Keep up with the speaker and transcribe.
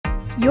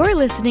You're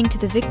listening to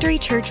the Victory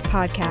Church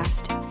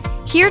podcast.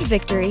 Here at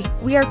Victory,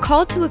 we are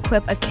called to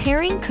equip a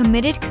caring,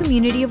 committed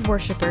community of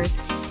worshipers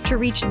to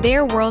reach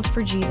their world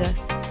for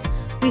Jesus.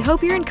 We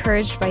hope you're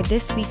encouraged by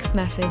this week's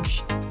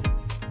message.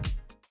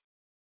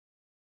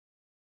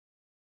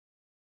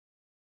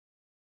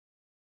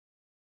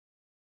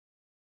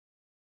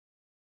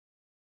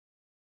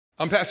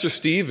 I'm Pastor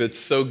Steve. It's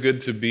so good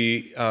to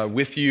be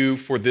with you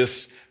for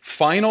this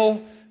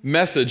final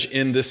message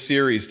in this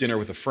series, Dinner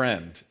with a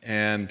Friend.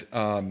 And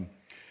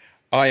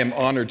I am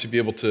honored to be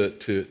able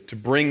to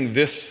bring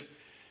this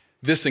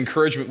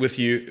encouragement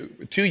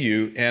to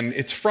you. And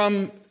it's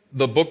from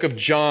the book of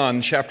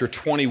John, chapter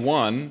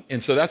 21.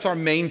 And so that's our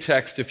main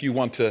text if you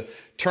want to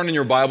turn in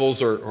your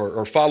Bibles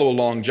or follow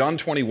along. John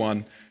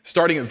 21,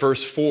 starting at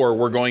verse 4,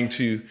 we're going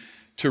to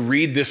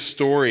read this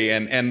story.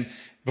 And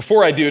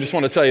before I do, I just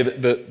want to tell you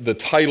the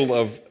title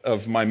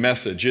of my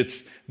message.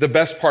 It's the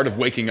best part of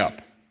waking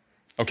up,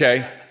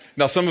 okay?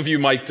 Now, some of you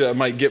might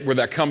get where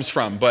that comes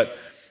from, but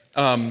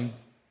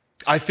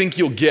I think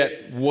you'll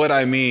get what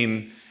I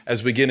mean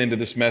as we get into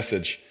this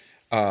message.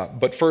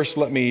 But first,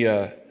 let me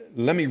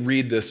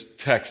read this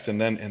text,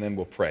 and then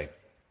we'll pray.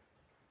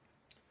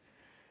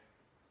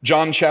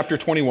 John chapter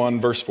 21,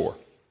 verse 4.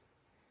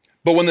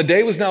 But when the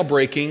day was now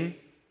breaking,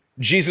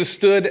 Jesus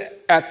stood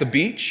at the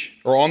beach,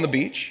 or on the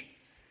beach.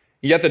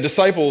 Yet the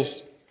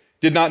disciples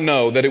did not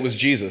know that it was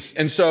Jesus.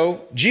 And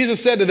so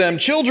Jesus said to them,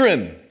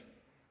 "Children,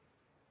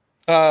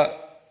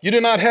 you do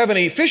not have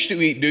any fish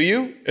to eat, do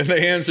you?" And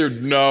they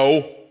answered,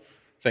 "No."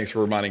 Thanks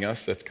for reminding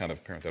us. That's kind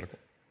of parenthetical.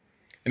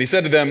 And he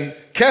said to them,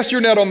 "Cast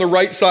your net on the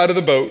right side of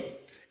the boat,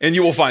 and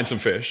you will find some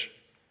fish."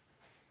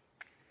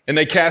 And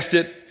they cast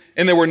it,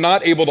 and they were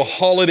not able to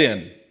haul it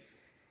in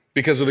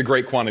because of the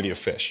great quantity of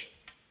fish.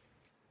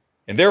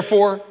 And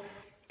therefore,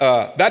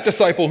 that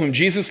disciple whom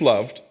Jesus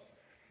loved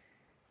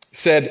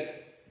said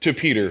to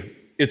Peter,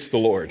 "It's the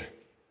Lord."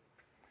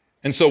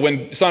 And so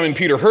when Simon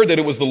Peter heard that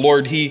it was the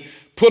Lord, he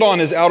put on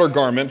his outer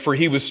garment, for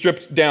he was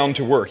stripped down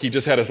to work. He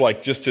just had his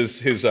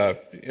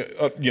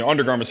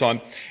undergarments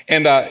on,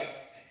 and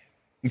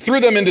threw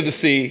them into the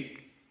sea.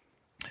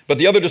 But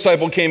the other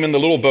disciple came in the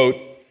little boat,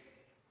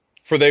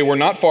 for they were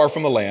not far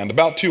from the land,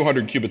 about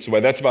 200 cubits away.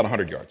 That's about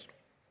 100 yards,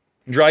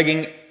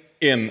 dragging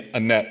in a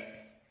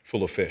net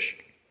full of fish.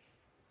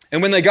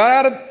 And when they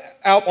got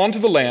out onto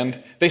the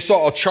land, they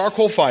saw a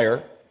charcoal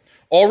fire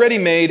already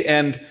made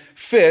and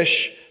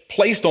fish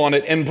placed on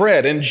it and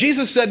bread. And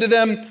Jesus said to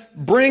them,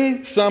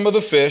 "Bring some of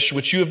the fish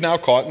which you have now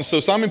caught." And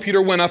so Simon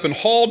Peter went up and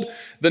hauled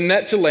the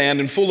net to land,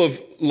 and full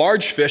of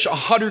large fish,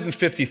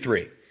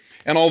 153.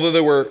 And although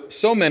there were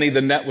so many, the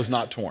net was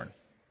not torn.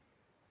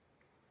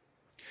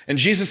 And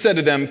Jesus said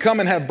to them, "Come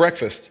and have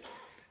breakfast."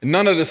 And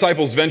none of the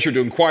disciples ventured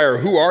to inquire,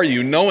 "Who are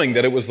you?" knowing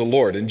that it was the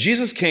Lord. And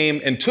Jesus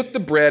came and took the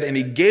bread, and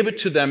he gave it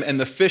to them, and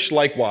the fish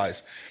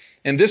likewise.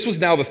 And this was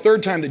now the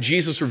third time that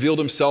Jesus revealed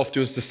himself to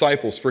his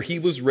disciples, for he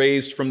was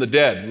raised from the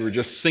dead. We were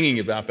just singing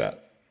about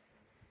that.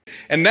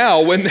 And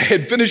now, when they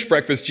had finished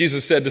breakfast,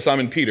 Jesus said to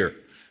Simon Peter,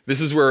 this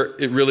is where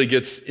it really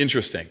gets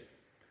interesting,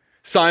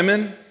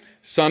 "Simon,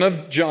 son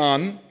of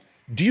John,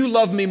 do you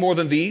love me more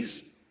than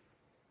these?"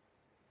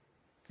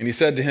 And he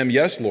said to him,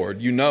 "Yes,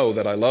 Lord, you know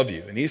that I love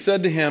you." And he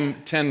said to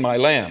him, "Tend my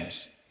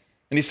lambs."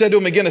 And he said to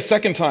him again a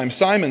second time,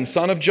 "Simon,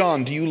 son of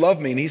John, do you love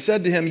me?" And he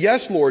said to him,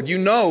 "Yes, Lord, you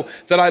know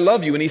that I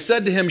love you." And he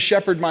said to him,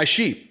 "Shepherd my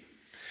sheep."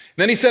 And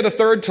then he said a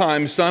third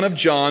time, "Son of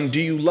John,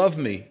 do you love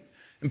me?"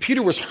 And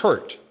Peter was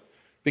hurt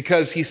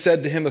because he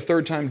said to him the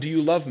third time, "Do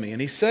you love me?" And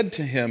he said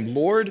to him,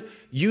 "Lord,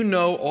 you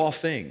know all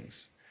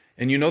things,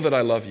 and you know that I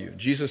love you."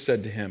 Jesus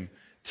said to him,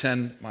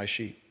 "Tend my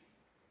sheep.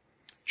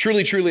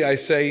 Truly, truly, I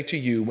say to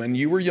you, when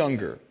you were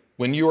younger,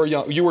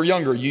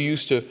 you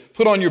used to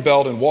put on your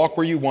belt and walk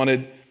where you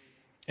wanted.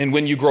 And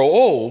when you grow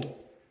old,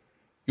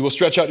 you will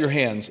stretch out your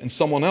hands, and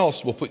someone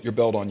else will put your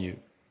belt on you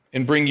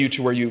and bring you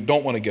to where you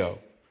don't want to go."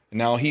 And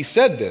now he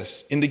said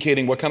this,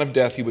 indicating what kind of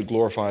death he would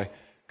glorify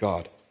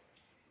God.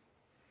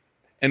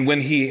 And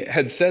when he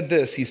had said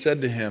this, he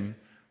said to him,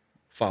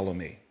 "Follow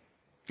me."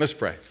 Let's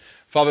pray.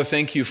 Father,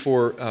 thank you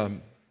for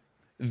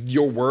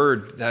your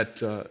word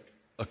that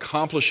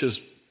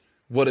accomplishes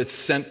what it's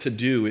sent to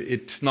do.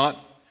 It's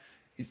not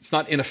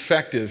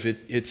ineffective.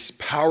 It's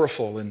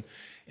powerful.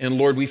 And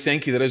Lord, we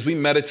thank you that as we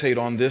meditate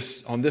on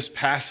this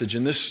passage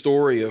and this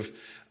story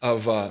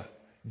of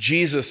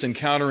Jesus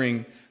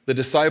encountering the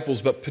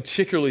disciples, but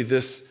particularly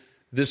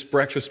this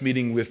breakfast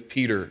meeting with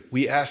Peter,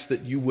 we ask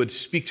that you would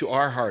speak to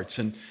our hearts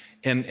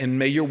and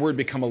may your word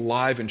become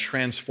alive and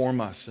transform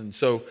us. And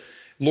so,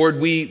 Lord,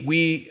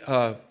 we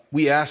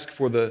ask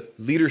for the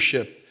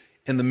leadership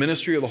and the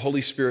ministry of the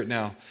Holy Spirit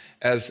now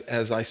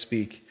as I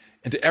speak,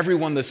 and to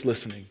everyone that's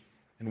listening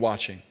and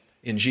watching,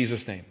 in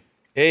Jesus' name,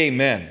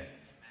 amen.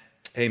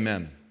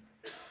 Amen.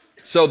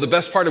 So the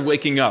best part of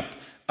waking up,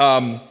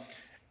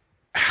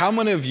 how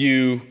many of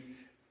you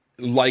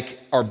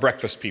are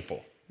breakfast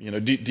people?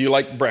 Do you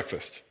like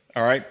breakfast?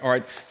 All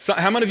right. So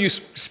how many of you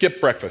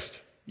skip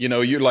breakfast?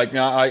 You're like,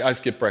 "No, I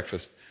skip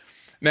breakfast."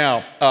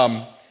 Now,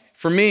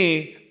 for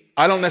me,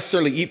 I don't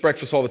necessarily eat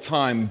breakfast all the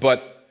time,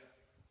 but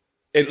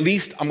at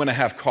least I'm going to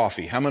have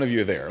coffee. How many of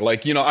you are there?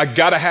 Like, I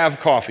got to have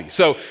coffee.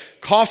 So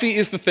coffee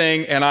is the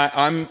thing, and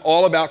I'm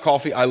all about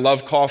coffee. I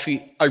love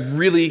coffee. I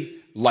really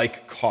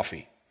like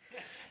coffee.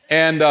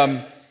 And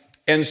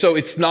so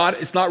it's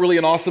not really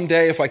an awesome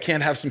day if I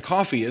can't have some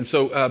coffee. And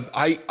so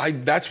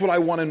that's what I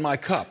want in my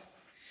cup.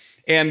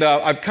 And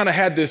I've kind of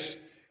had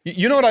this,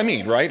 you know what I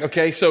mean, right?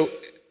 Okay, so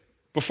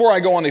before I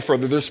go on any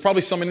further, there's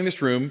probably someone in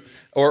this room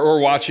or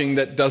watching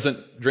that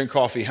doesn't drink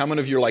coffee. How many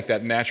of you are like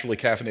that naturally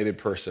caffeinated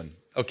person?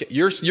 Okay,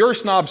 you're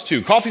snobs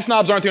too. Coffee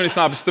snobs aren't the only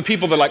snobs. It's the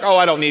people that are like, oh,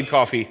 I don't need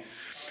coffee.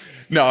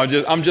 No,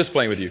 I'm just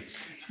playing with you.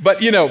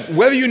 But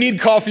whether you need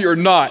coffee or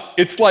not,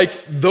 it's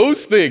like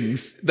those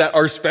things that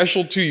are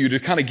special to you to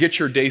kind of get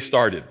your day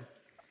started.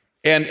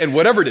 And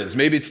whatever it is,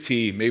 maybe it's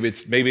tea, maybe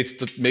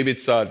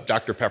it's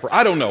Dr. Pepper.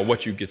 I don't know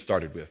what you get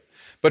started with.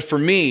 But for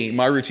me,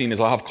 my routine is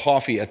I'll have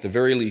coffee at the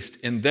very least,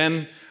 and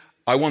then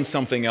I want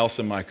something else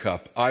in my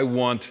cup. I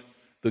want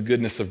the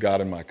goodness of God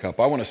in my cup.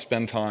 I want to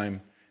spend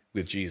time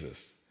with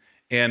Jesus.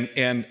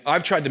 And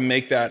I've tried to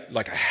make that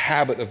like a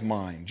habit of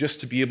mine,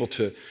 just to be able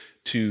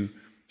to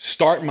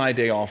start my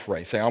day off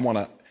right. Say, I want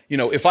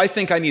to, if I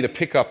think I need a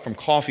pickup from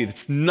coffee,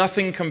 that's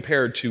nothing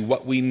compared to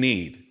what we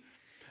need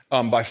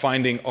by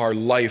finding our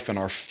life and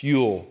our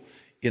fuel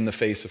in the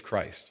face of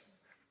Christ.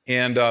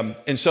 And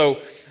so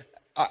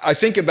I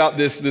think about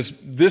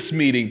this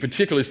meeting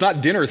particularly. It's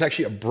not dinner, it's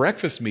actually a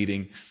breakfast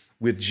meeting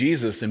with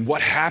Jesus. And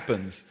what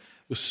happens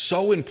was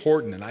so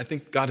important. And I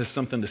think God has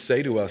something to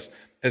say to us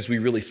as we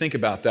really think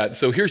about that.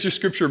 So here's your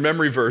scripture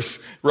memory verse,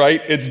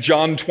 right? It's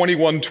John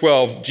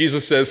 21:12.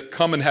 Jesus says,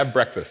 come and have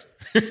breakfast.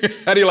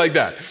 How do you like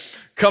that?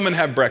 Come and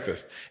have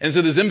breakfast. And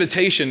so there's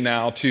invitation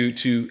now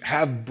to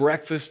have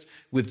breakfast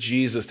with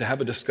Jesus, to have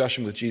a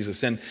discussion with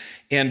Jesus. And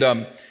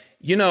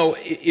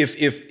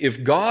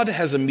if God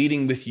has a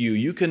meeting with you,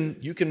 you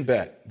can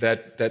bet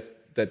that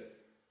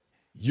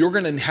you're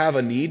going to have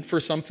a need for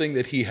something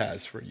that he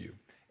has for you,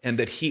 and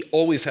that he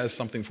always has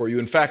something for you.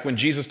 In fact, when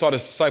Jesus taught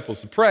his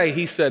disciples to pray,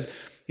 he said,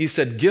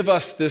 give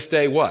us this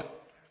day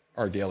what?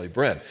 Our daily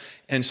bread.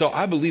 And so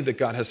I believe that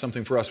God has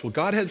something for us. Well,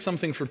 God had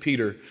something for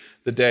Peter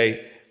the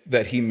day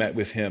that he met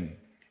with him.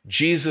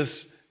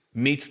 Jesus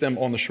meets them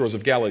on the shores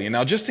of Galilee. And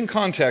now, just in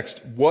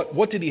context,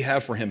 what did he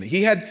have for him?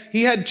 He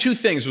had two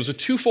things. It was a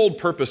twofold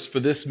purpose for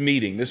this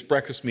meeting, this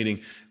breakfast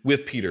meeting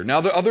with Peter.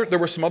 Now, there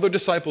were some other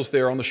disciples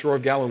there on the shore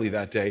of Galilee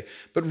that day,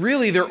 but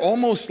really they're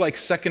almost like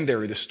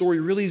secondary. The story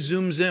really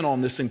zooms in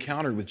on this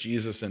encounter with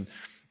Jesus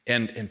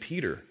and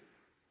Peter.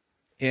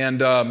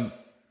 And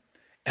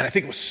I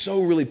think it was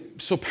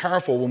so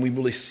powerful when we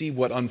really see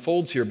what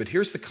unfolds here. But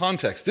here's the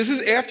context. This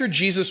is after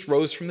Jesus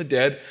rose from the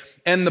dead,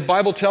 and the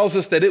Bible tells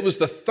us that it was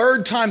the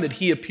third time that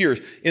he appears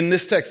in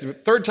this text, the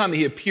third time that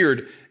he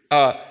appeared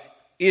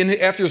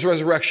after his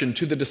resurrection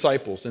to the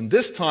disciples. And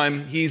this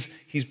time he's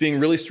being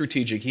really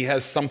strategic. He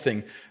has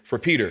something for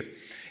Peter.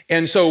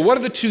 And so what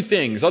are the two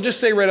things? I'll just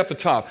say right off the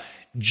top,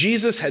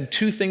 Jesus had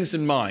two things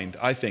in mind,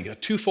 I think, a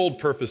twofold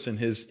purpose in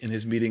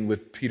his meeting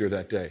with Peter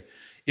that day.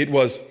 It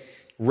was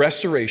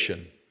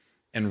restoration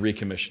and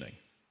recommissioning.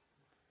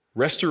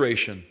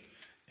 Restoration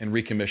and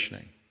recommissioning.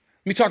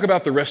 Let me talk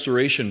about the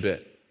restoration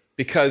bit,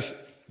 because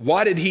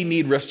why did he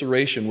need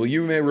restoration? Well,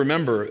 you may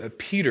remember that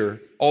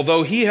Peter,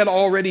 although he had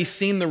already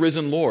seen the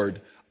risen Lord,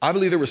 I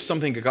believe there was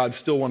something that God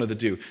still wanted to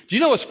do. Do you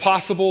know it's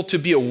possible to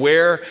be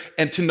aware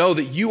and to know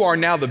that you are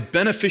now the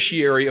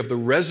beneficiary of the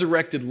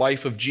resurrected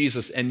life of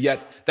Jesus, and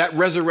yet that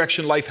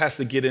resurrection life has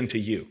to get into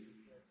you?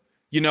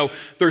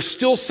 There's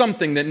still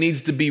something that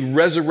needs to be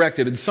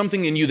resurrected and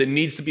something in you that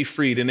needs to be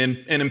freed. And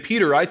in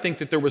Peter, I think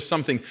that there was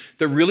something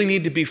that really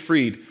needed to be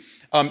freed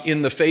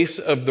in the face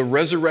of the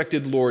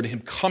resurrected Lord, him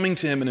coming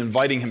to him and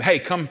inviting him, hey,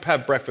 come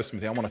have breakfast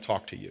with me. I want to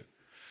talk to you.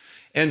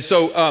 And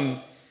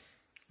so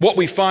what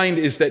we find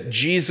is that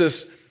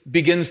Jesus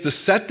begins to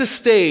set the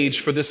stage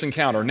for this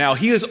encounter. Now,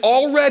 he has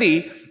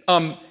already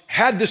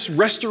had this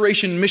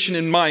restoration mission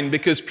in mind,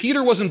 because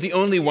Peter wasn't the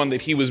only one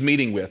that he was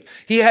meeting with.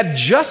 He had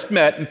just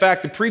met, in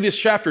fact, the previous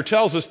chapter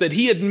tells us that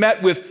he had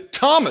met with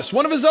Thomas,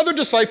 one of his other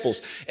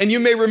disciples. And you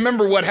may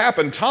remember what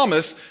happened.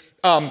 Thomas,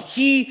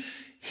 he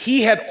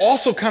had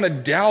also kind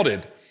of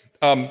doubted.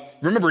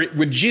 Remember,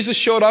 when Jesus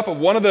showed up at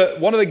one of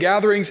the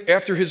gatherings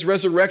after his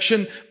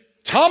resurrection,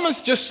 Thomas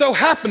just so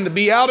happened to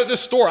be out at the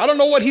store. I don't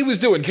know what he was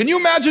doing. Can you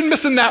imagine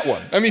missing that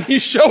one? I mean, he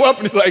show up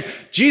and he's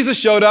like, Jesus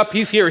showed up,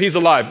 he's here, he's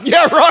alive.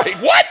 Yeah,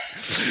 right, what?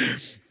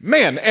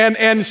 Man,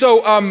 and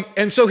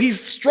so he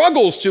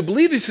struggles to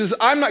believe this. Do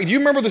you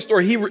remember the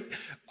story?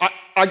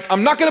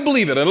 I'm not going to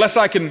believe it unless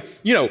I can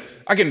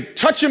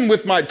touch him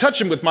with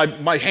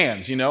my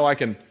hands, I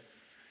can.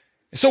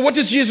 So what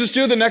does Jesus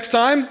do the next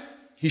time?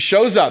 He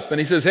shows up and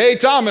he says, hey,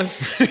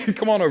 Thomas,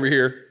 come on over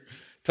here.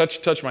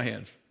 Touch my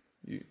hands.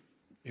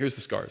 Here's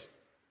the scars.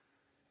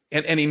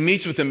 And he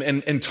meets with him,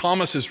 and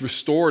Thomas is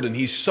restored, and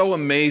he's so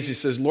amazed. He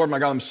says, Lord, my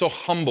God, I'm so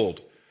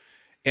humbled.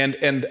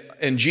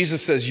 And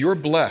Jesus says, you're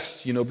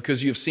blessed,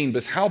 because you have seen.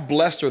 But how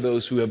blessed are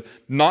those who have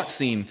not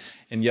seen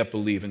and yet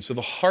believe? And so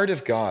the heart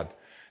of God,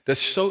 that's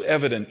so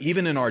evident,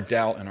 even in our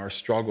doubt and our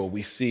struggle,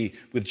 we see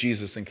with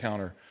Jesus'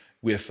 encounter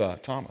with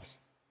Thomas.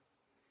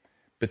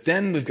 But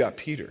then we've got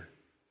Peter.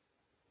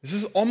 This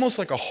is almost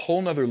like a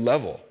whole nother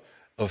level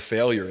of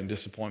failure and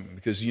disappointment,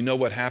 because you know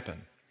what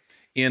happened.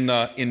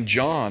 In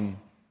John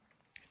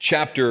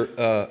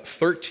chapter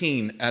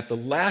 13, at the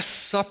Last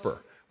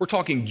Supper, we're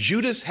talking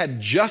Judas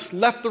had just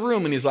left the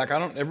room, and he's like,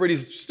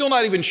 everybody's still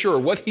not even sure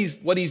what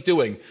he's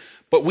doing.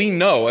 But we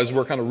know, as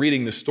we're kind of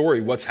reading the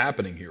story, what's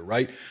happening here,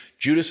 right?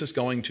 Judas is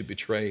going to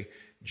betray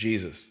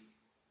Jesus.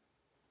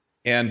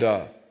 And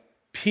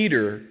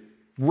Peter,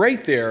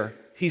 right there,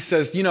 he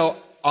says,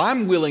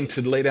 I'm willing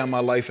to lay down my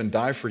life and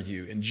die for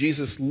you. And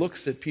Jesus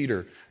looks at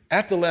Peter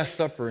at the Last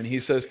Supper, and he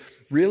says,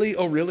 really?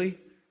 Oh, really?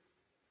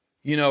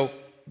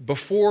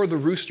 Before the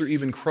rooster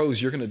even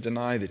crows, you're going to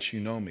deny that you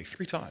know me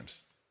 3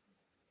 times.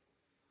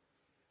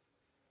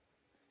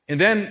 And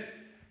then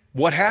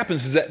what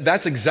happens is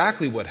that's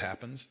exactly what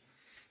happens.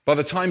 By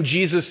the time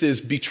Jesus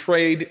is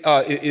betrayed,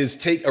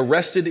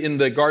 arrested in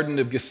the Garden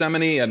of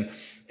Gethsemane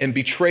and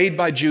betrayed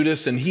by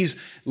Judas, and he's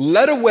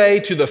led away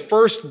to the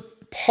first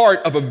part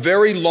of a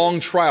very long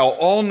trial,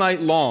 all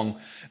night long.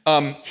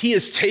 He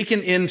is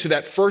taken into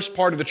that first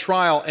part of the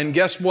trial, and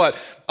guess what?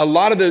 A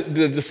lot of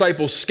the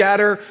disciples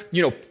scatter.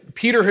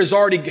 Peter has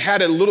already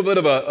had a little bit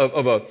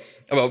of a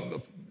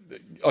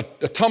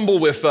tumble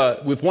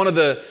with one of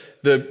the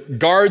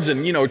guards,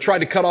 and tried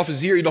to cut off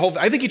his ear.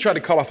 I think he tried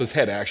to cut off his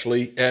head,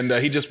 actually, and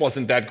he just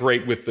wasn't that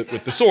great with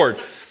the sword.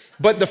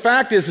 But the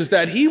fact is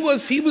that he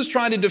was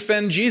trying to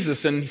defend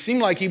Jesus, and he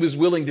seemed like he was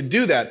willing to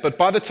do that. But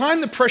by the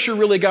time the pressure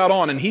really got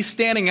on, and he's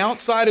standing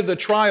outside of the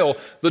trial,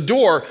 the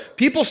door,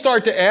 people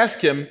start to ask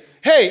him,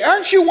 "Hey,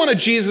 aren't you one of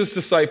Jesus'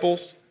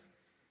 disciples?"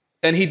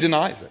 And he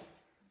denies it.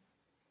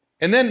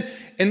 And then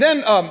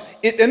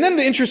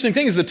the interesting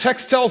thing is the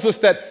text tells us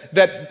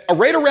that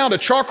right around a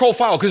charcoal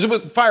fire,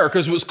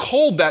 because it was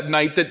cold that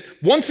night, that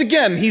once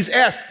again he's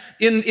asked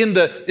in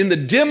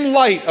the dim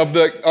light of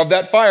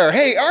that fire,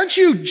 "Hey, aren't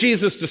you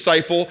Jesus'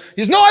 disciple?"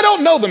 He says, "No, I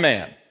don't know the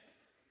man."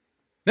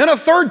 Then a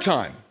third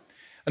time,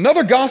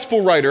 another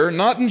gospel writer,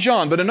 not in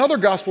John, but another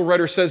gospel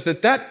writer says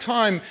that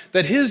time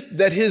that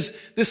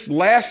this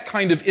last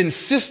kind of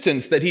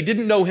insistence that he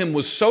didn't know him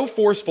was so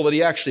forceful that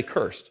he actually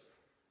cursed.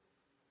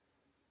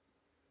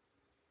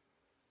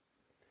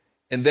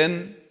 And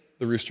then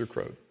the rooster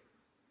crowed.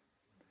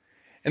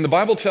 And the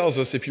Bible tells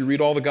us, if you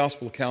read all the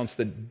gospel accounts,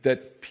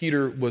 that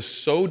Peter was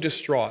so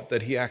distraught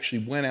that he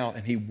actually went out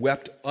and he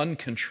wept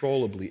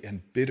uncontrollably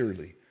and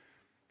bitterly,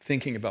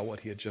 thinking about what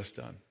he had just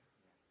done.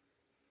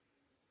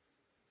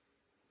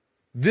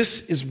 Can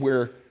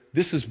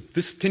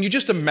you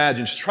just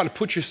imagine, just try to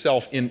put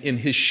yourself in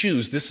his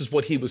shoes, this is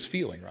what he was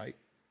feeling, right?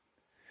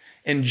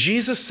 And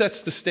Jesus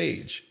sets the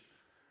stage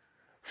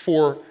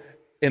for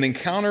an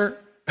encounter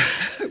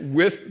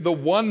with the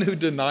one who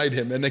denied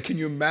him. And then can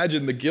you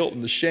imagine the guilt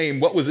and the shame,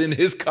 what was in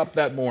his cup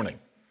that morning?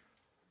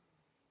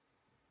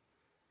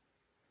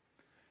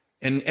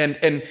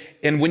 And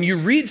when you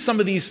read some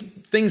of these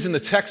things in the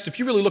text, if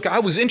you really look, I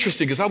was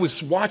interested because I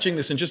was watching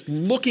this and just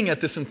looking at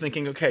this and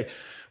thinking, okay,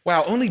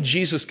 wow, only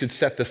Jesus could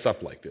set this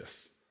up like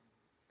this.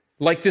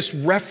 Like this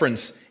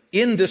reference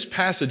in this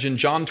passage in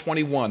John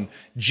 21,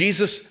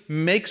 Jesus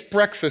makes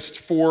breakfast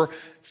for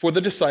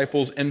the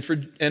disciples and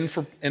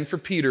for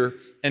Peter,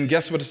 and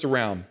guess what it's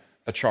around?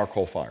 A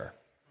charcoal fire.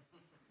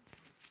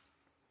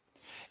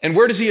 And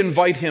where does he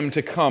invite him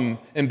to come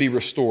and be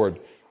restored?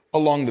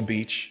 Along the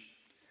beach.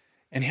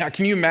 And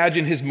can you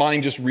imagine his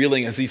mind just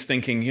reeling as he's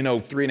thinking,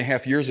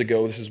 3.5 years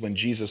ago, this is when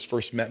Jesus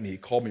first met me. He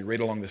called me right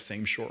along the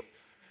same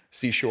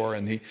seashore,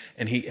 and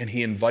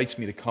he invites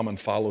me to come and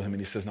follow him.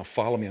 And he says, "Now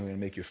follow me, I'm going to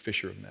make you a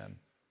fisher of men."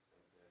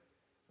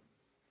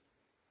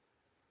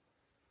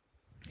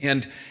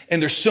 And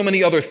there's so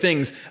many other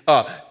things.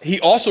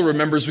 He also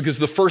remembers because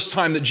the first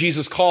time that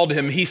Jesus called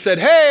him, he said,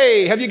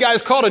 "Hey, have you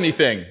guys caught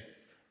anything?"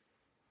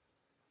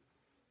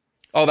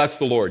 "Oh, that's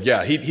the Lord."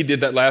 Yeah, he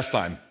did that last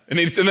time. And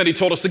then he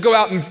told us to go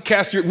out and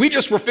cast we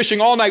just were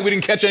fishing all night, we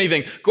didn't catch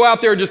anything. Go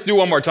out there and just do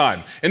one more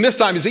time. And this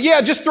time he said,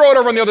 "Yeah, just throw it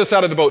over on the other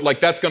side of the boat." Like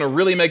that's going to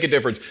really make a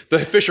difference. The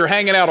fish are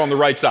hanging out on the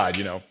right side,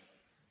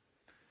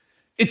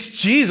 It's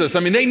Jesus. I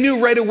mean, they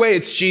knew right away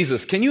it's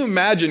Jesus. Can you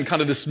imagine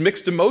kind of this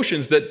mixed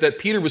emotions that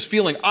Peter was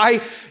feeling?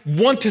 I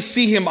want to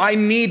see him. I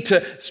need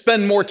to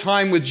spend more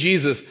time with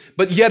Jesus.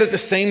 But yet at the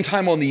same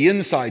time on the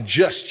inside,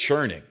 just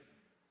churning.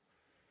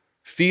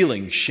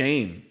 Feeling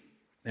shame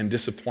and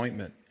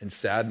disappointment and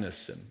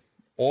sadness and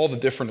all the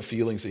different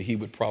feelings that he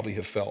would probably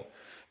have felt.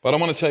 But I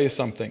want to tell you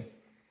something.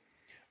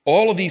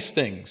 All of these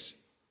things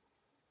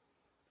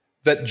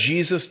that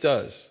Jesus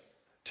does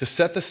to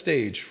set the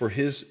stage for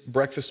his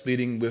breakfast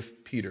meeting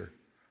with Peter,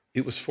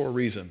 it was for a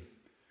reason.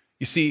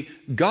 You see,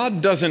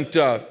 God doesn't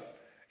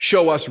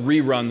show us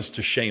reruns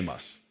to shame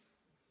us.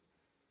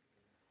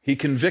 He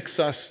convicts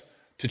us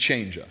to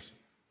change us.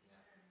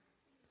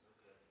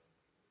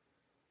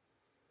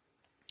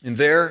 And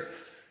there,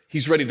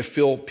 he's ready to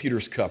fill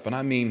Peter's cup, and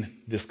I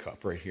mean this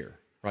cup right here,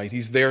 right?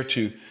 He's there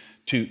to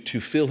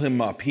fill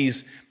him up.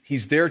 He's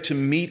there to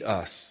meet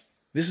us.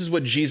 This is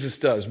what Jesus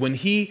does. When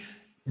he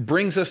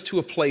brings us to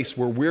a place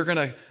where we're going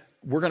to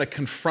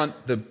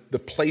confront the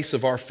place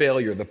of our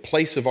failure, the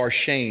place of our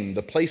shame,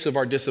 the place of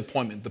our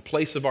disappointment, the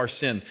place of our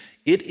sin,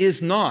 it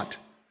is not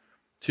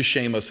to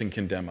shame us and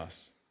condemn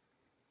us.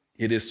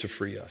 It is to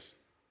free us.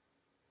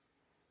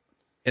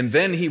 And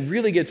then he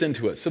really gets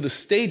into it. So the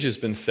stage has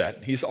been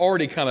set. He's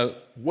already kind of,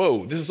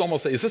 whoa, this is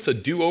almost, is this a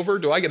do-over?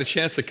 Do I get a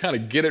chance to kind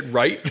of get it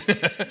right?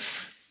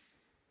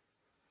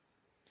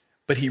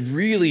 But he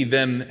really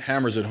then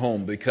hammers it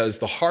home because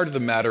the heart of the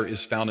matter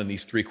is found in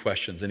these three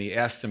questions. And he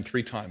asks him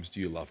 3 times,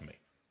 do you love me?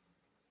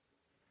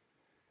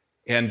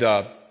 And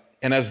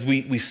as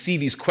we see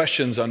these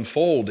questions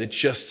unfold, it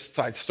just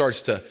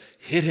starts to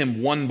hit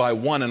him one by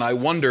one. And I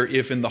wonder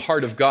if in the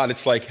heart of God,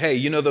 it's like, hey,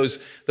 you know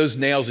those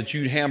nails that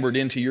you hammered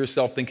into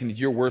yourself thinking that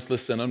you're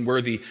worthless and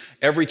unworthy?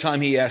 Every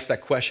time he asks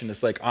that question,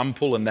 it's like, I'm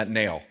pulling that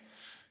nail.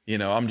 You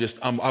know,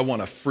 I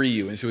want to free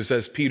you. And so he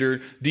says,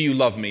 Peter, do you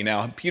love me?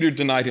 Now, Peter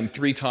denied him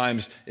 3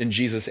 times, and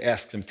Jesus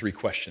asks him 3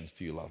 questions.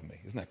 Do you love me?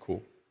 Isn't that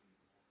cool?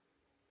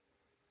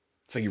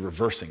 It's like you're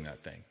reversing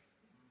that thing.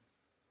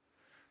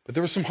 But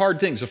there were some hard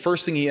things. The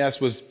first thing he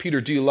asked was,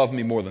 Peter, do you love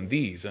me more than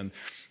these? And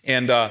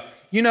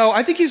you know,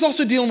 I think he's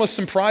also dealing with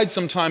some pride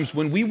sometimes.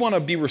 When we want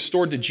to be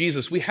restored to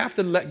Jesus, we have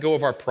to let go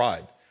of our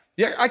pride.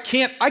 Yeah, I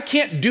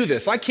can't do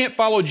this. I can't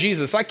follow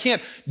Jesus. I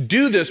can't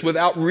do this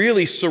without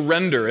really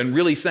surrender and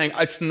really saying,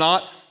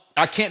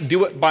 I can't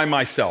do it by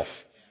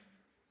myself.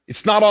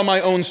 It's not on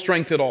my own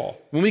strength at all.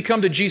 When we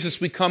come to Jesus,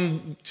 we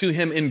come to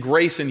him in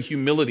grace and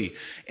humility.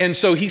 And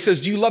so he says,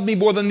 do you love me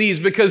more than these?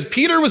 Because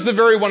Peter was the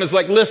very one who's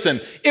like,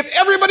 listen, if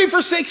everybody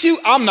forsakes you,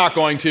 I'm not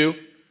going to.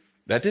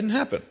 That didn't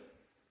happen.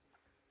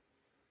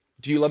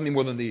 Do you love me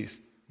more than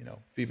these? You know,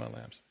 feed my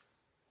lambs.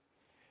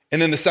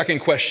 And then the second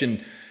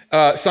question,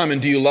 Simon,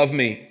 do you love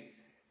me?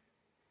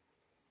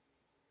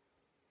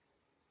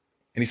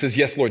 And he says,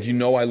 yes, Lord, you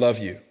know I love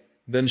you.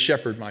 Then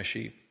shepherd my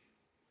sheep.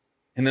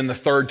 And then the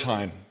third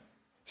time,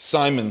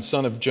 Simon,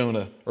 son of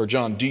Jonah, or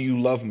John, do you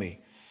love me?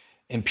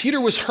 And Peter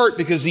was hurt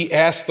because he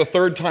asked the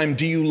third time,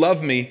 do you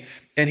love me?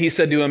 And he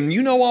said to him,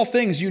 you know all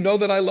things, you know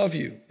that I love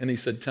you. And he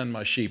said, tend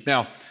my sheep.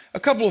 Now, a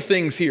couple of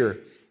things here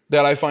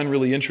that I find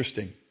really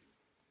interesting.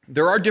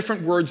 There are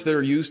different words that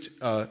are used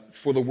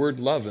for the word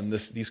love in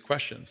these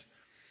questions.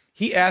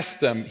 He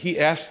asked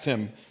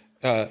him,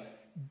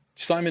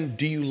 Simon,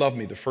 do you love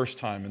me? The first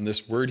time. And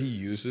this word he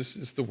uses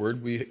is the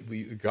word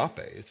we agape.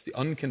 It's the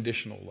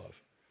unconditional love.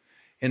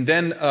 And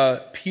then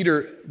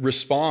Peter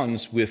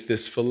responds with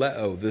this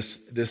phileo,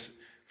 this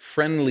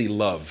friendly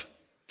love.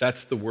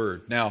 That's the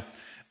word. Now,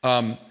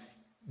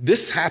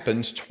 this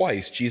happens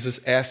twice.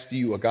 Jesus asks, do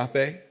you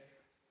agape?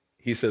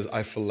 He says,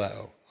 I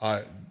phileo.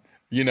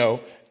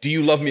 Do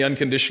you love me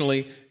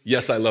unconditionally?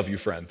 Yes, I love you,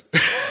 friend.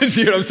 Do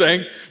you know what I'm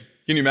saying?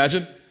 Can you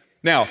imagine?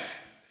 Now,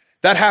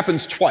 that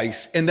happens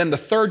twice. And then the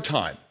third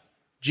time,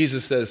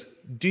 Jesus says,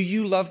 do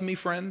you love me,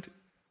 friend?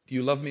 Do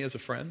you love me as a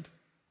friend?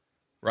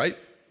 Right?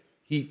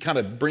 He kind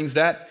of brings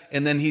that.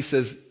 And then he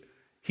says,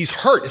 he's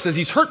hurt. It says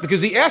he's hurt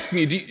because he asked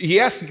me, he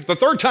asked the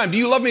third time, do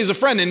you love me as a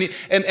friend?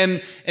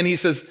 And he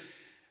says,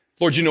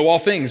 Lord, you know all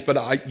things,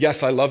 but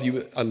yes, I love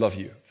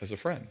you as a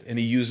friend. And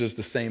he uses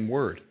the same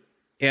word.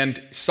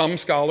 And some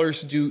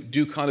scholars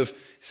do kind of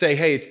say,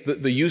 hey, it's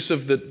the use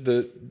of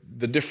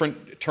the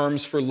different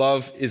terms for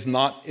love is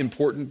not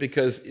important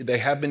because they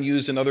have been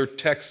used in other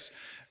texts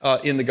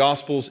in the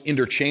Gospels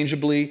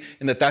interchangeably,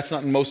 and that's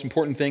not the most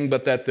important thing,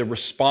 but that the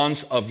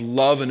response of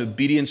love and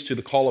obedience to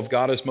the call of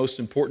God is most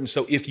important.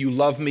 So if you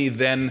love me,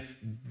 then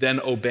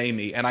obey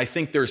me. And I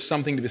think there's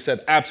something to be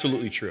said,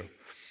 absolutely true.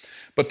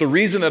 But the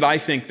reason that I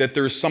think that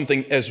there's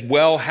something as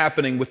well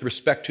happening with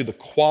respect to the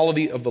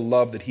quality of the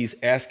love that he's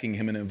asking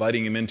him and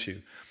inviting him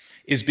into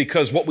is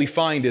because what we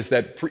find is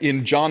that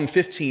in John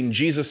 15,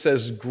 Jesus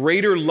says,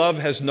 greater love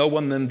has no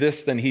one than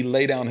this, than he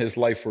lay down his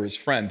life for his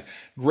friend.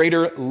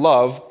 Greater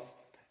love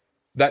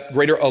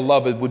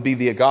would be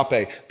the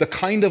agape, the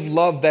kind of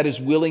love that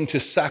is willing to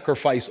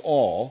sacrifice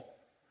all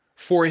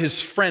for his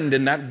friend.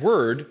 And that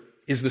word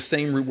is the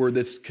same root word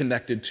that's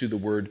connected to the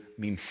word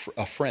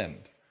a friend.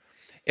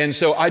 And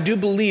so I do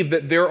believe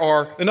that there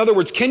are, in other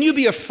words, can you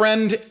be a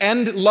friend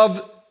and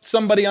love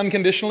somebody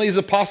unconditionally? Is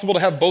it possible to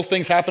have both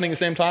things happening at the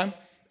same time?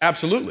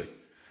 Absolutely.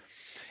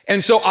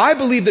 And so I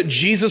believe that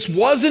Jesus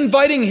was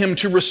inviting him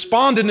to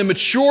respond and to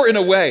mature in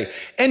a way.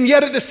 And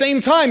yet at the same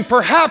time,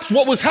 perhaps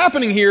what was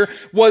happening here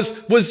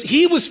was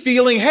he was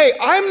feeling, hey,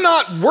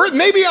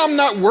 maybe I'm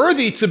not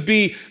worthy to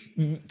be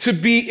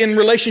in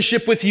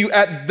relationship with you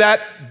at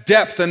that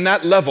depth and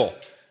that level.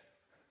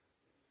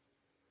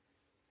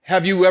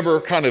 Have you ever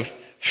kind of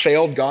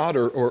failed God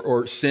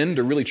or sinned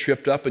or really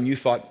tripped up and you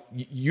thought,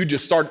 you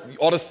just start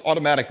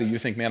automatically, you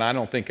think, man, I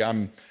don't think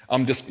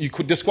you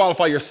could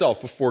disqualify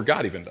yourself before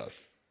God even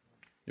does.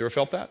 You ever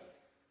felt that?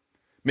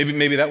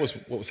 Maybe that was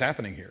what was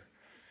happening here.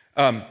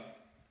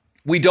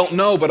 We don't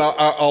know, but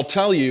I'll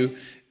tell you,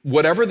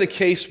 whatever the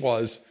case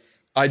was,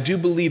 I do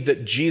believe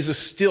that Jesus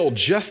still,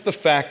 just the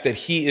fact that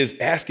he is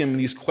asking him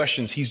these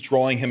questions, he's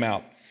drawing him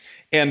out.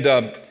 And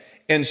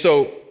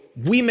so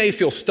we may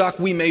feel stuck,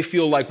 we may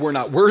feel like we're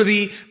not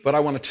worthy, but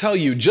I want to tell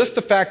you, just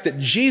the fact that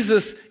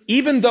Jesus,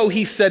 even though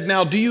he said,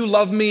 now, do you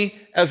love me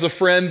as a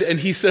friend? And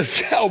he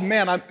says, oh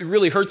man, it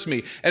really hurts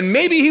me. And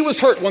maybe he was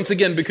hurt once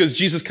again because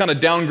Jesus kind of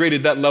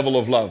downgraded that level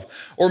of love.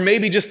 Or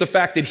maybe just the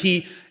fact that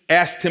he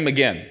asked him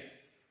again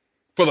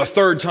for the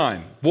third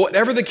time.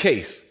 Whatever the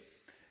case,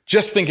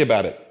 just think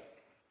about it.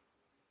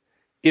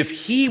 If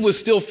he was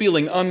still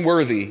feeling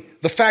unworthy,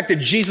 the fact that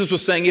Jesus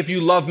was saying, if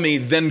you love me,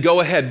 then go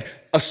ahead,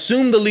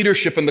 assume the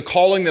leadership and the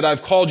calling that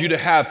I've called you to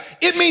have.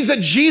 It means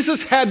that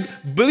Jesus had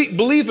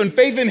belief and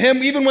faith in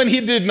him even when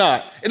he did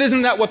not. And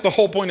isn't that what the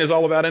whole point is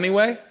all about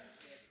anyway?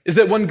 Is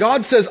that when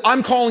God says,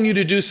 I'm calling you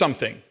to do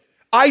something,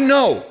 I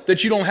know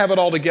that you don't have it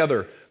all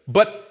together,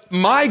 but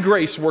my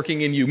grace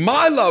working in you,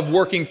 my love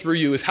working through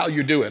you is how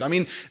you do it. I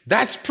mean,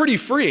 that's pretty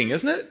freeing,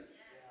 isn't it?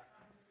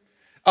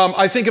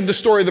 I think of the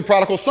story of the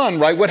prodigal son,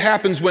 right? What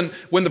happens when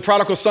the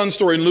prodigal son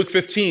story in Luke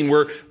 15,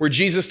 where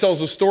Jesus tells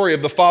the story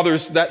of the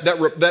father's,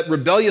 that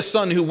rebellious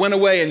son who went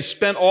away and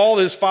spent all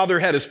his father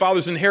had, his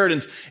father's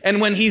inheritance. And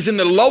when he's in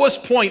the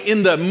lowest point,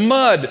 in the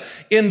mud,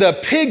 in the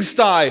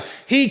pigsty,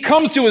 he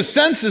comes to his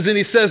senses and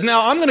he says,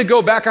 now I'm going to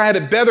go back. I had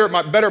it better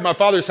at my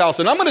father's house.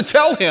 And I'm going to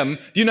tell him,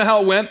 do you know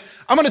how it went?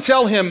 I'm going to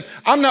tell him,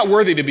 I'm not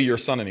worthy to be your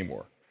son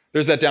anymore.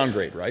 There's that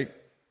downgrade, right?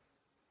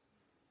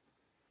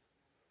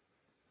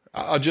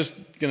 I'm just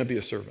going to be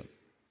a servant.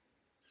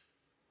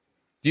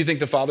 Do you think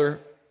the father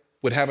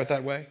would have it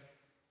that way?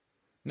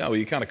 No,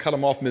 he kind of cut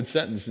him off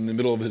mid-sentence in the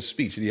middle of his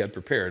speech that he had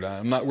prepared.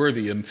 I'm not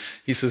worthy. And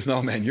he says,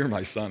 no, man, you're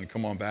my son.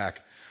 Come on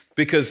back.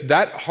 Because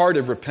that heart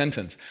of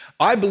repentance,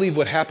 I believe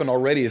what happened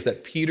already is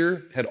that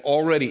Peter had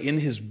already, in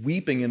his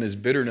weeping and his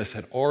bitterness,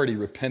 had already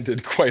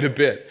repented quite a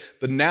bit.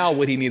 But now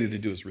what he needed to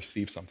do is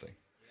receive something.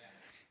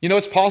 You know,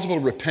 it's possible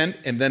to repent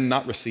and then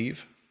not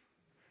receive.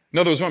 In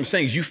other words, what I'm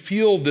saying is you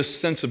feel this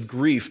sense of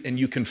grief and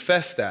you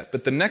confess that.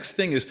 But the next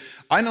thing is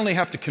I not only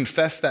have to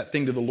confess that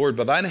thing to the Lord,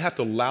 but I have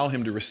to allow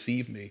him to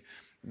receive me.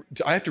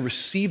 I have to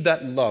receive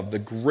that love, the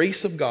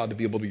grace of God to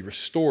be able to be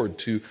restored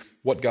to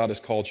what God has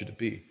called you to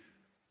be.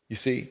 You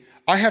see,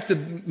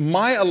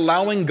 my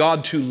allowing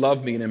God to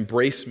love me and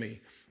embrace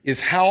me is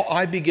how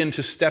I begin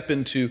to step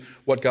into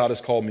what God has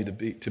called me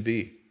to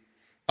be.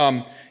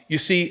 You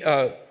see,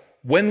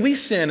 when we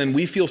sin and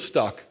we feel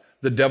stuck,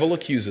 the devil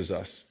accuses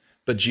us.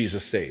 But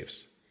Jesus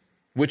saves.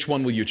 Which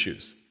one will you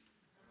choose?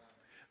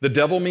 The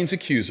devil means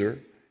accuser.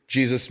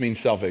 Jesus means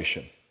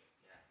salvation.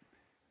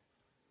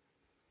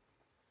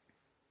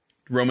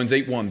 Romans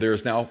 8:1, there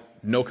is now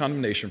no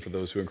condemnation for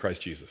those who are in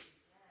Christ Jesus.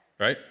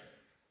 Right?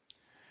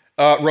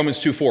 Romans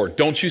 2:4,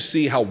 don't you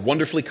see how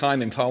wonderfully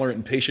kind and tolerant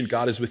and patient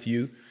God is with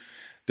you?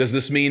 Does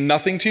this mean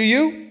nothing to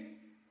you?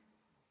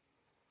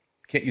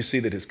 Can't you see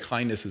that his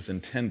kindness is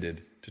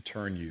intended to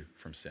turn you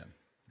from sin?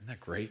 Isn't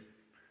that great?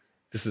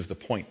 This is the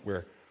point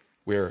where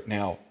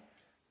now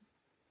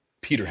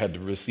Peter had to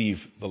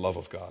receive the love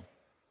of God.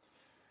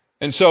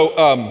 And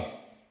so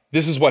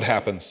this is what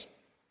happens.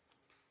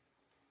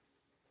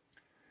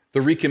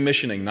 The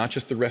recommissioning, not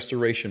just the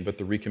restoration, but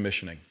the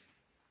recommissioning.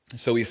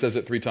 So he says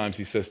it 3 times.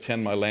 He says,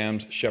 tend my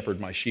lambs,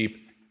 shepherd my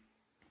sheep,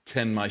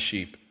 tend my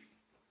sheep.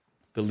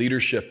 The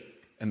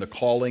leadership and the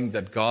calling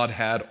that God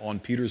had on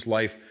Peter's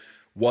life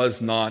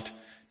was not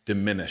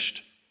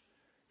diminished.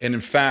 And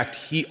in fact,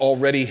 he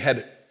already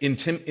had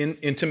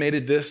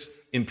intimated this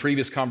in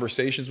previous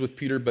conversations with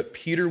Peter, but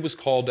Peter was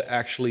called to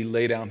actually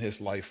lay down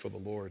his life for the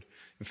Lord.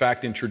 In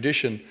fact, in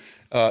tradition,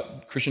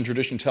 Christian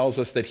tradition tells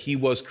us that he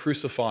was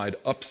crucified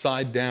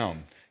upside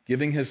down,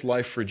 giving his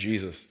life for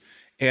Jesus.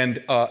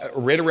 And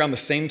right around the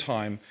same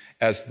time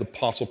as the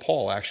Apostle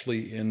Paul,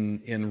 actually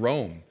in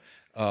Rome,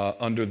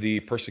 under the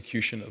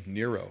persecution of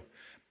Nero.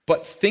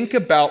 But think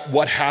about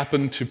what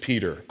happened to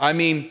Peter. I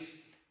mean,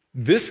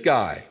 this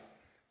guy,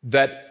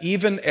 that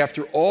even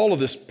after all of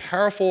this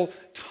powerful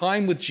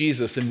time with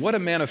Jesus, and what a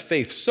man of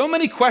faith, so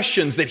many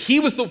questions that he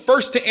was the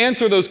first to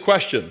answer those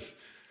questions,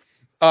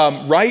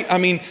 right? I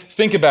mean,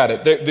 think about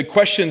it. The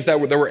questions that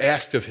were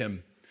asked of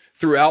him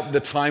throughout the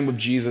time of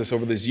Jesus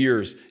over these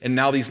years, and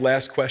now these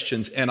last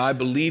questions, and I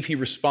believe he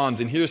responds,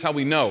 and here's how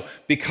we know.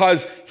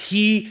 Because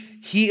he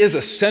is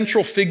a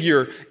central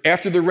figure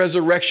after the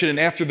resurrection and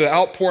after the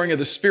outpouring of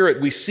the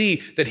Spirit, we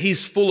see that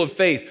he's full of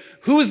faith.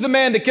 Who is the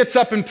man that gets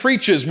up and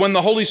preaches when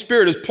the Holy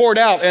Spirit is poured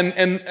out and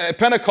at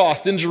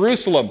Pentecost in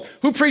Jerusalem?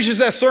 Who preaches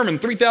that sermon?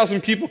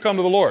 3,000 people come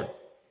to the Lord.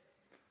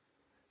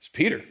 It's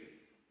Peter.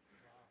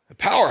 A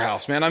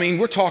powerhouse, man. I mean,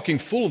 we're talking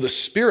full of the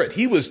Spirit.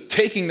 He was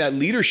taking that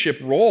leadership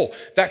role.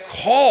 That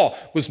call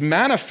was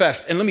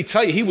manifest. And let me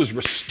tell you, he was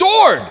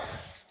restored.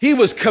 He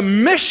was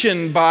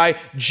commissioned by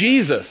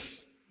Jesus.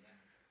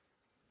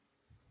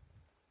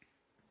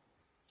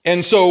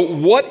 And so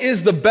what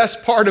is the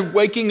best part of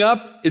waking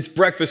up? It's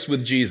breakfast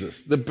with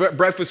Jesus,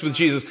 breakfast with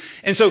Jesus.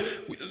 And so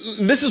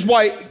this is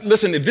why,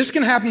 listen, if this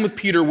can happen with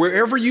Peter,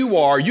 wherever you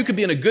are, you could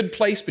be in a good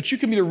place, but you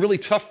could be in a really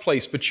tough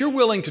place, but you're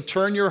willing to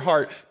turn your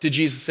heart to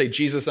Jesus, say,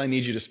 Jesus, I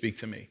need you to speak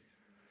to me.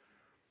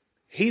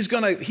 He's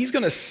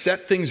gonna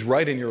set things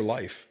right in your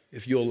life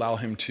if you allow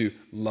him to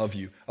love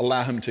you,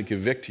 allow him to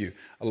convict you,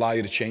 allow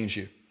you to change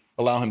you.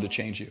 Allow him to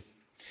change you.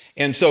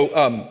 And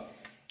so,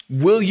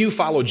 will you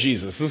follow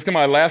Jesus? This is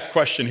my last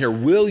question here.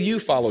 Will you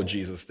follow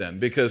Jesus then?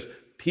 Because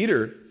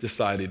Peter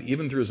decided,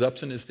 even through his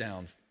ups and his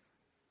downs,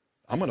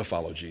 I'm going to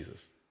follow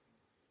Jesus.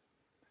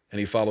 And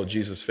he followed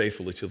Jesus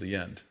faithfully till the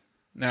end.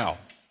 Now,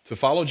 to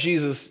follow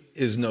Jesus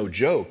is no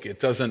joke.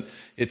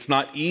 It's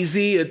not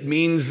easy. It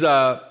means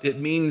a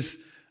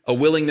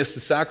willingness to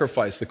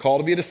sacrifice. The call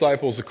to be a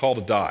disciple is a call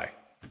to die.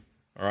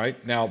 All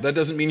right? Now, that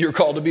doesn't mean you're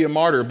called to be a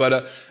martyr,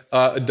 but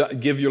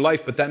give your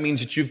life. But that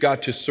means that you've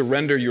got to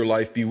surrender your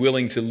life, be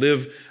willing to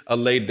live a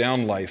laid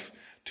down life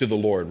to the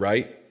Lord,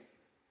 right?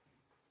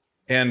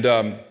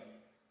 And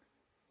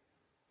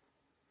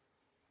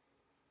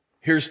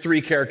here's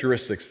 3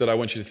 characteristics that I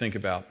want you to think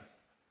about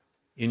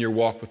in your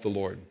walk with the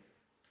Lord.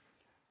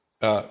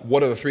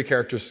 What are the 3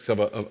 characteristics of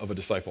a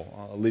disciple?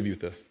 I'll leave you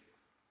with this.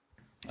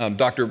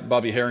 Dr.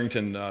 Bobby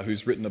Harrington,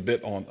 who's written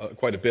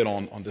quite a bit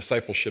on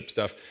discipleship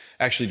stuff,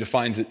 actually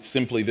defines it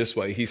simply this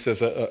way. He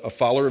says a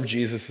follower of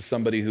Jesus is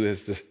somebody who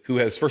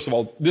has, first of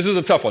all, this is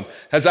a tough one,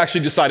 has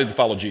actually decided to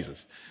follow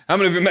Jesus. How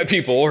many of you met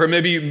people, or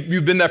maybe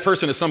you've been that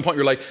person at some point,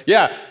 you're like,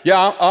 yeah,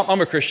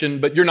 I'm a Christian,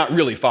 but you're not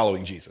really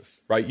following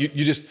Jesus, right? You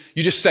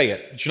just say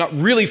it, but you're not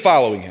really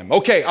following him.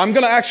 Okay, I'm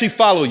going to actually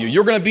follow you.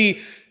 You're going to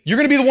be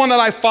the one that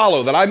I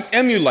follow, that I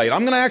emulate.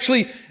 I'm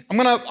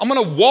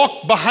going to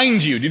walk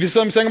behind you. Do you see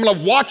what I'm saying? I'm going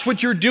to watch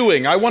what you're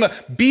doing. I want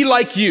to be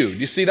like you.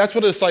 You see, that's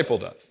what a disciple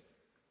does.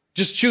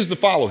 Just choose to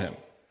follow him.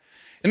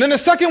 And then the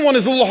second one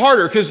is a little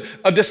harder, because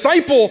a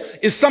disciple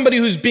is somebody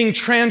who's being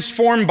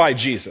transformed by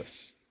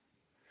Jesus.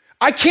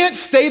 I can't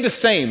stay the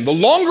same. The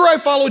longer I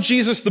follow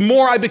Jesus, the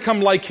more I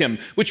become like him,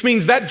 which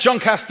means that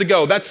junk has to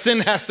go. That sin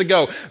has to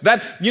go.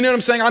 You know what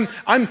I'm saying?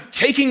 I'm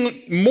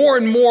taking more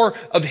and more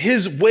of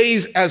his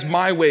ways as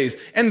my ways.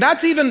 And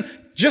that's even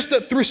just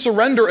through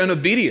surrender and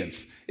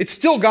obedience. It's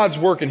still God's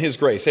work and his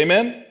grace.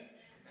 Amen?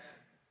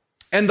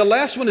 And the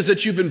last one is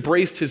that you've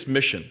embraced his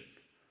mission.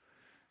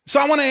 So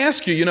I want to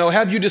ask you,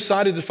 have you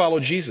decided to follow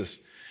Jesus?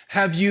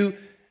 Have you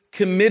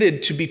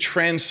committed to be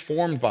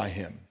transformed by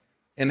him?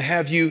 And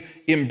have you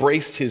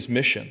embraced his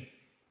mission?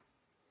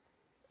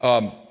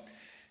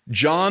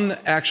 John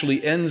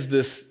actually ends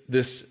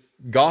this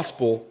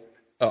gospel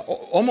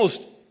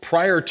almost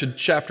prior to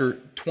chapter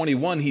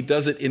 21. He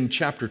does it in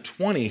chapter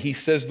 20. He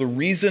says the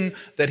reason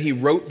that he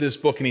wrote this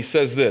book, and he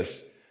says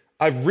this,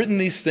 I've written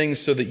these things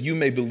so that you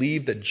may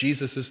believe that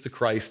Jesus is the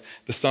Christ,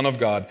 the Son of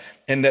God,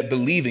 and that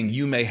believing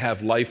you may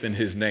have life in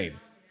his name.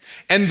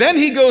 And then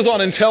he goes on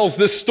and tells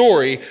this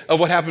story of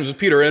what happens with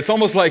Peter. And it's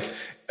almost like,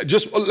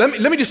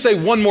 let me just say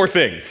one more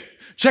thing.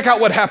 Check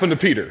out what happened to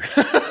Peter,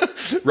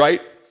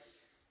 right?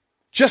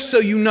 Just so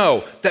you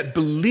know that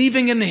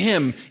believing in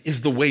him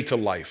is the way to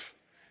life.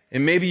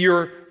 And maybe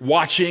you're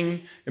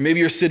watching, and maybe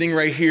you're sitting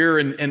right here,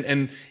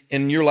 and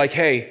you're like,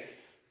 hey,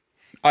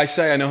 I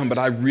say I know him, but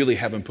I really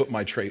haven't put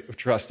my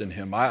trust in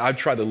him. I've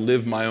tried to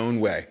live my own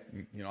way.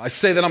 I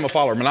say that I'm a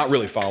follower, but I'm not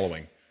really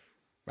following.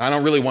 I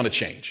don't really want to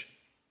change.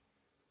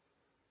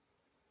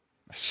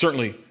 I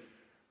certainly am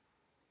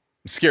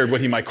scared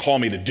what he might call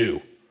me to do.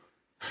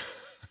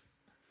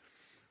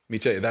 Let me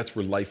tell you, that's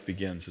where life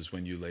begins, is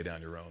when you lay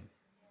down your own.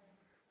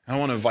 I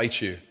want to invite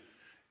you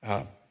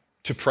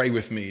to pray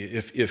with me.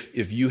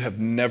 If you have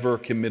never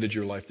committed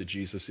your life to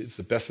Jesus, it's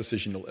the best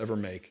decision you'll ever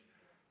make.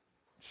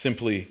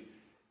 Simply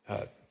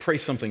pray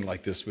something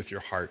like this with your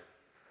heart.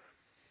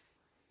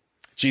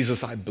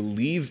 Jesus, I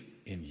believe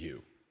in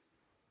you.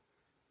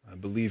 I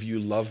believe you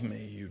love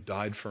me, you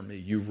died for me,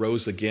 you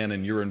rose again,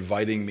 and you're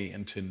inviting me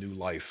into new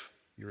life.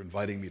 You're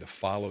inviting me to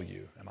follow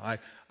you, and I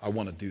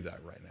want to do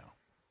that right now.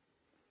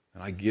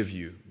 And I give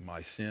you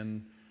my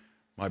sin,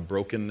 my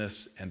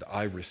brokenness, and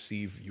I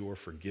receive your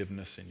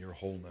forgiveness and your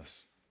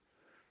wholeness.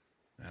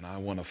 And I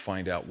want to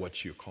find out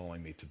what you're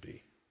calling me to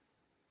be.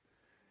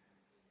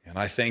 And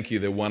I thank you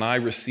that when I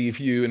receive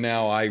you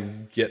now, I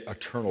get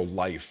eternal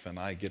life, and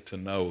I get to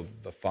know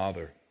the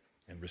Father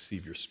and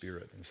receive your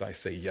Spirit. And so I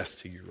say yes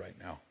to you right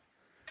now.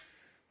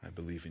 I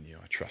believe in you.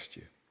 I trust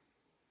you.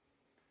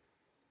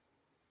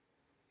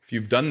 If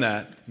you've done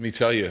that, let me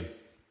tell you,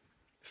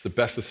 it's the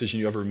best decision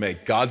you ever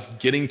make. God's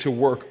getting to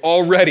work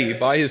already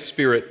by his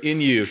Spirit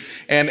in you.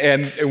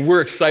 And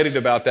we're excited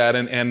about that.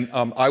 And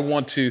I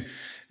want to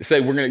say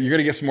you're going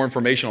to get some more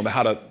information on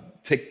how to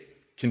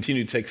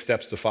continue to take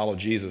steps to follow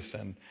Jesus.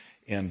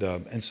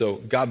 And so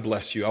God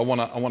bless you. I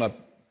want to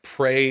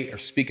pray or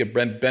speak a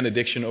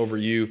benediction over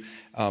you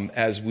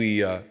as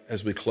we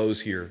close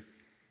here.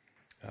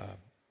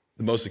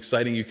 The most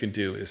exciting you can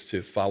do is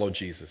to follow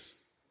Jesus,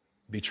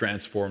 be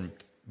transformed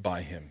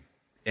by him,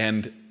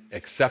 and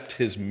accept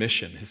his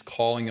mission, his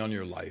calling on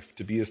your life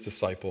to be his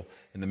disciple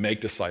and to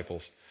make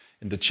disciples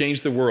and to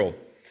change the world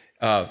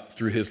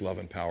through his love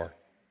and power.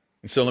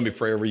 And so let me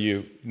pray over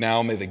you.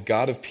 Now may the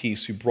God of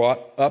peace, who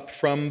brought up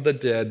from the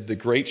dead the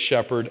great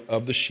shepherd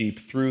of the sheep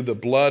through the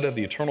blood of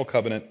the eternal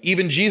covenant,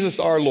 even Jesus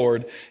our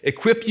Lord,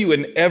 equip you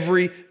in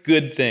every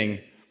good thing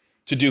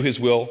to do his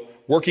will,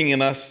 working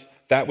in us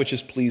that which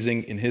is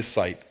pleasing in his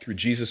sight, through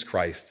Jesus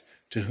Christ,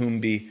 to whom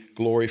be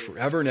glory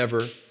forever and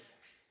ever.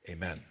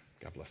 Amen.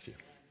 God bless you.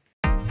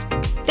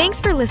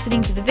 Thanks for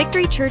listening to the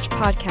Victory Church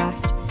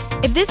podcast.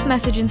 If this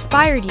message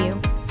inspired you,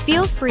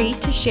 feel free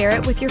to share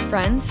it with your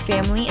friends,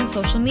 family, and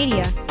social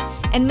media.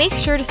 And make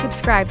sure to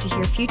subscribe to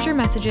hear future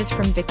messages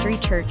from Victory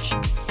Church.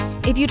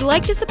 If you'd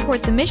like to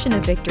support the mission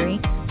of Victory,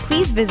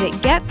 please visit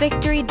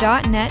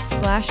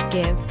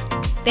getvictory.net/give.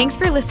 Thanks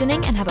for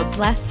listening and have a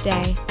blessed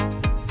day.